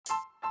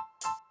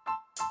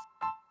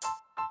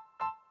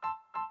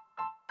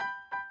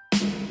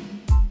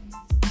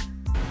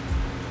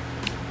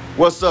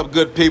What's up,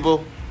 good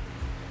people?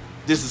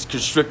 This is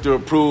Constrictor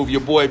Approved.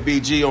 Your boy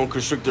BG on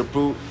Constrictor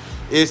Approved.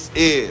 This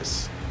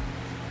is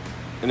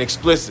an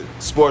explicit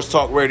sports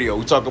talk radio.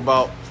 We talk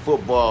about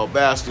football,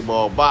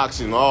 basketball,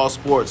 boxing, all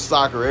sports,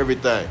 soccer,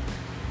 everything.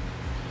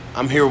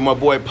 I'm here with my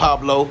boy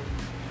Pablo,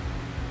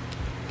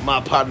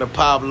 my partner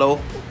Pablo.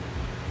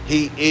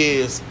 He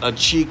is a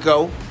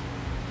Chico,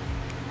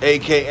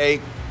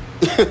 a.k.a.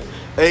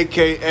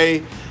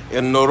 a.k.a.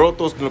 en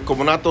Norotos,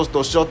 Comunatos,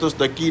 Toshotos,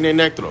 Taquine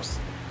Nectros.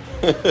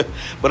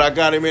 But I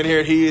got him in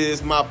here. He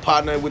is my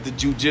partner with the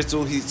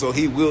jiu-jitsu, so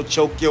he will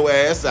choke your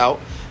ass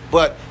out.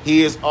 But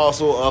he is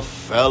also a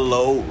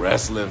fellow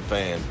wrestling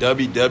fan.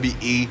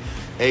 WWE,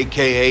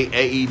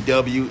 a.k.a.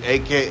 AEW,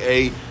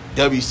 a.k.a.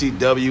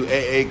 WCW,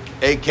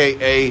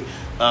 a.k.a.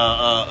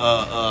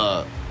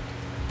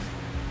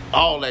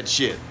 all that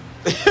shit.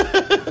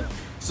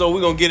 So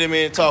we're going to get him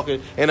in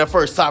talking. And the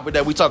first topic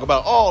that we talk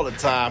about all the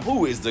time,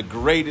 who is the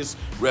greatest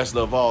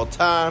wrestler of all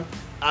time?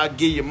 I'll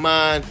give you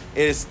mine.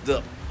 It's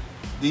the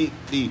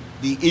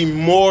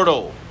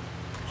immortal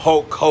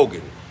Hulk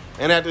Hogan.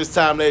 And at this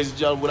time, ladies and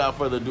gentlemen, without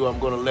further ado, I'm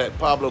going to let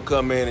Pablo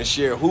come in and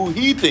share who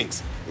he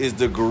thinks is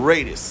the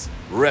greatest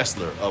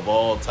wrestler of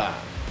all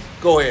time.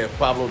 Go ahead,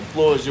 Pablo. The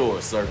floor is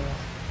yours, sir.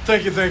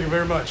 Thank you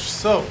very much.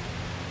 So,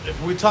 if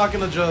we're talking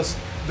to just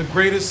the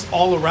greatest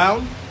all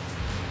around,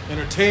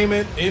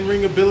 entertainment,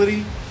 in-ring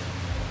ability,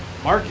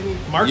 marketing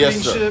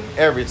Yes, sir. ship,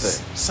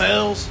 Everything.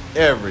 Sales,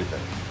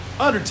 Everything.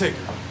 Undertaker.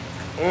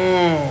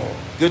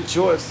 Good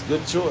choice.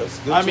 Good choice.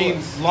 I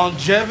mean,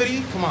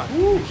 longevity, come on.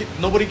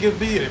 Nobody can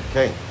beat it.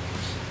 Can't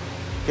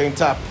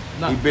top it.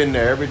 No. He's been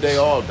there every day,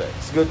 all day.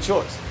 It's a good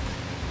choice.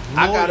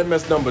 I got him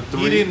as number 3.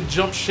 He didn't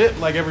jump ship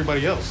like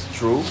everybody else.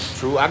 True.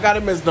 I got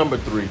him as number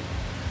 3.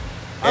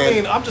 I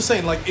mean, I'm just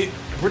saying, like,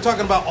 if we're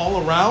talking about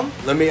all around.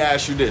 Let me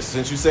ask you this: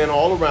 since you're saying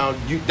all around,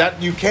 you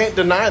can't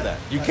deny that.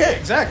 You can't.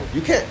 Exactly.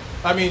 You can't.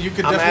 I mean, you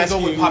could definitely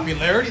go with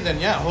popularity.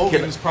 Then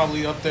Hogan is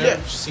probably up there.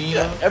 Yeah, Cena.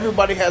 Yeah.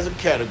 Everybody has a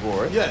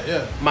category.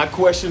 Yeah. My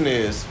question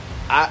is,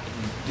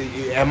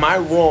 am I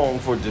wrong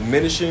for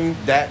diminishing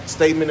that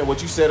statement and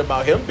what you said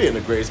about him being the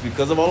greatest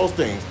because of all those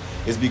things?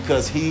 Is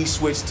because he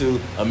switched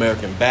to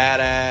American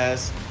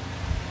Badass.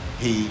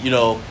 He,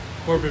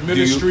 Corporate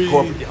ministry,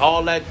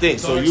 all that thing.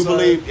 So you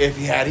believe if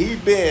he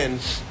been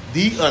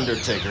the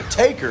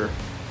Undertaker,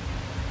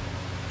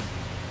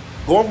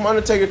 going from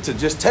Undertaker to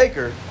just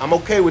Taker, I'm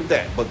okay with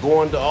that. But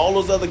going to all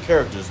those other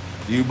characters,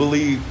 do you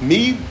believe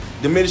me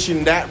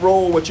diminishing that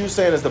role, what you're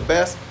saying is the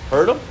best,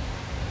 hurt him?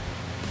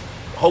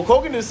 Hulk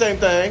Hogan did the same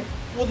thing.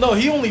 Well, no,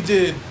 he went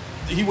to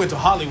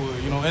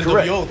Hollywood, NWO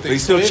Correct. thing. He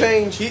still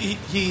changed.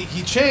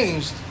 He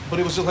changed, but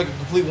it was just like a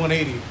complete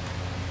 180.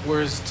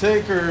 Whereas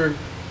Taker,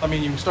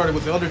 you started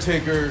with the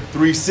Undertaker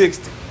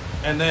 360.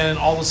 And then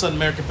all of a sudden,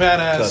 American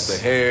Badass. Cut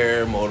the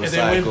hair, motorcycle. And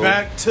then went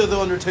back to the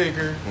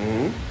Undertaker.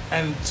 Mm-hmm.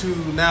 And to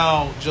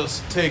now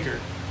just Taker,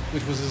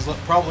 which was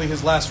probably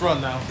his last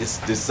run now. Did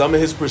some of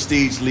his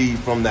prestige leave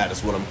from that?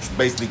 Is what I'm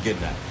basically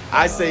getting at.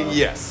 I say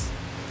yes.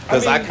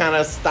 Because I kind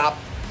of stopped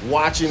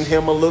watching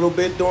him a little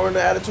bit during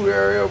the Attitude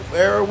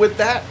Era with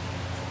that.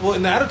 Well,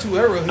 in the Attitude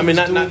Era, he was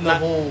doing the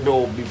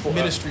whole before,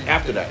 ministry.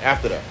 After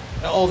that.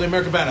 Oh, the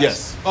American Badass.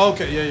 Yes.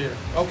 Okay, yeah.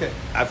 Okay.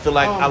 I feel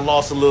like I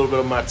lost a little bit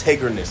of my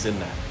Takerness in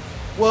that.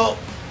 Well,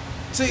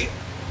 see,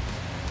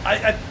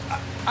 I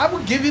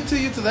would give it to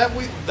you to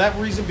that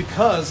reason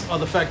because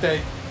of the fact that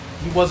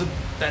he wasn't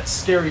that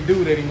scary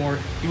dude anymore.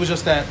 He was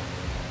just that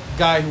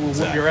guy who would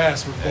whip your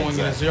ass for going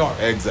in his yard.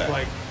 Exactly.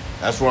 Like,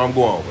 that's where I'm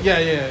going with. Yeah.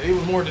 It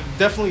was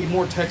definitely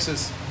more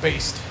Texas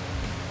based.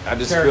 I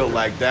just feel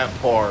like that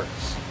part,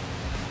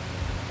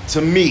 to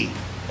me,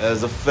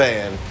 as a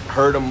fan,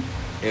 hurt him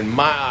in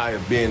my eye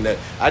of being that.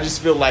 I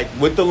just feel like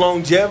with the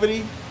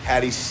longevity,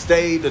 had he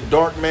stayed the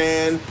Dark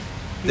Man,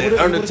 the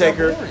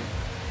Undertaker,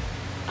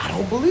 I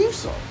don't believe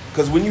so.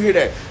 Because when you hear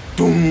that,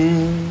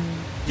 doom,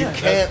 you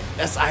can't.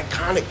 That's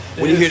iconic.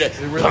 When you hear that,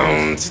 with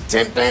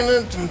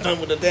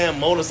the damn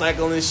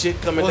motorcycle and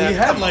shit coming down. Well, he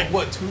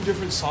had 2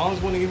 different songs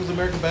when he was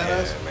American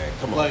Badass. Yeah, man,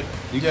 come on.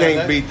 You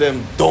can't beat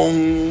them.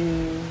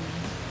 Dong.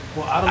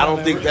 Well, I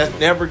don't think that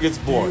never gets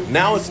boring.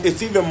 Now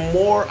it's even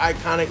more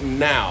iconic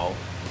now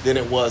than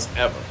it was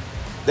ever.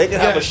 They could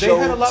have a show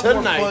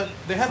tonight,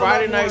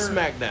 Friday Night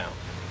SmackDown,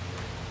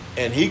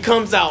 and he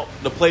comes out,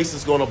 the place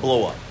is going to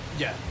blow up.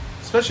 Yeah.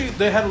 Especially,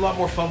 they had a lot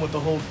more fun with the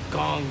whole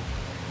gong,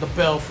 the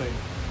bell thing.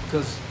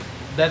 Because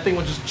that thing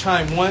would just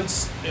chime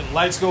once, and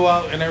lights go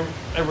out, and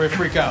everybody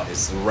freak out.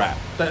 It's a wrap.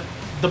 The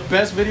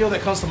best video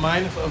that comes to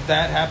mind of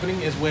that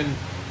happening is when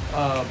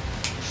Paul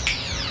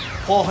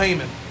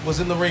Heyman was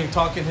in the ring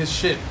talking his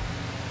shit,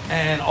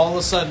 and all of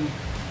a sudden,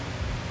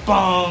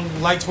 bong,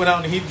 lights went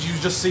out, and you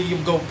just see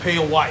him go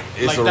pale white.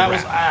 It's that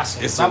was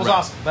awesome.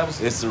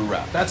 It's a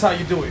wrap. That's how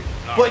you do it.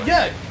 But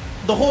yeah,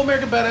 the whole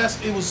American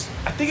Badass,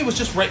 I think it was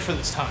just right for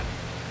this time.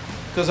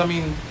 Because,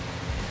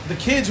 the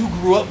kids who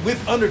grew up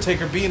with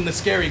Undertaker being the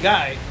scary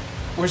guy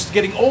were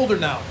getting older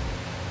now.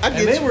 I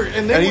get you.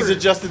 And he's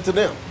adjusted to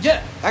them.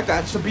 Yeah. I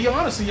got you. To be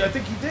honest, I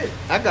think he did.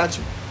 I got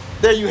you.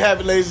 There you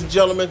have it, ladies and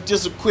gentlemen.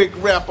 Just a quick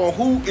wrap on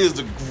who is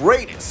the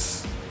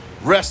greatest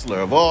wrestler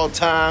of all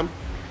time.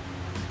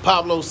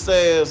 Pablo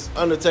says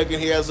Undertaker,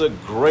 he has a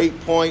great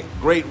point,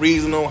 great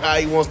reason on how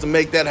he wants to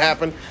make that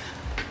happen.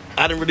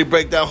 I didn't really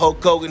break down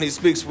Hulk Hogan. He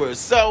speaks for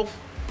himself.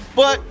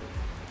 But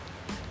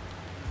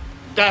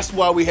that's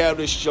why we have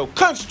this show.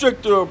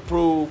 Constrictor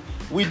approved.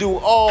 We do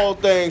all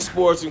things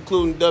sports,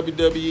 including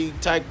WWE,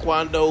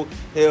 Taekwondo.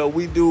 Hell,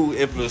 we do,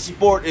 if a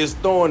sport is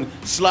throwing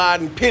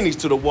sliding pennies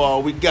to the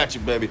wall, we got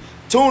you, baby.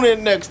 Tune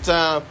in next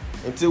time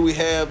until we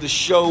have the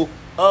show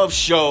of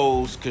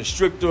shows,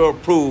 Constrictor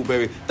approved,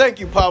 baby. Thank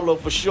you, Pablo,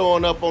 for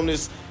showing up on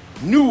this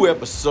new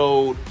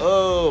episode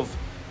of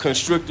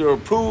Constrictor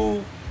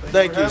approved.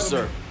 Thank you,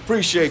 sir.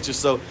 Appreciate you.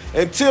 So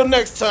until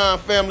next time,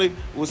 family,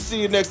 we'll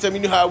see you next time.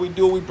 You know how we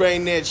do it. We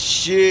bring that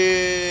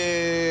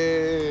shit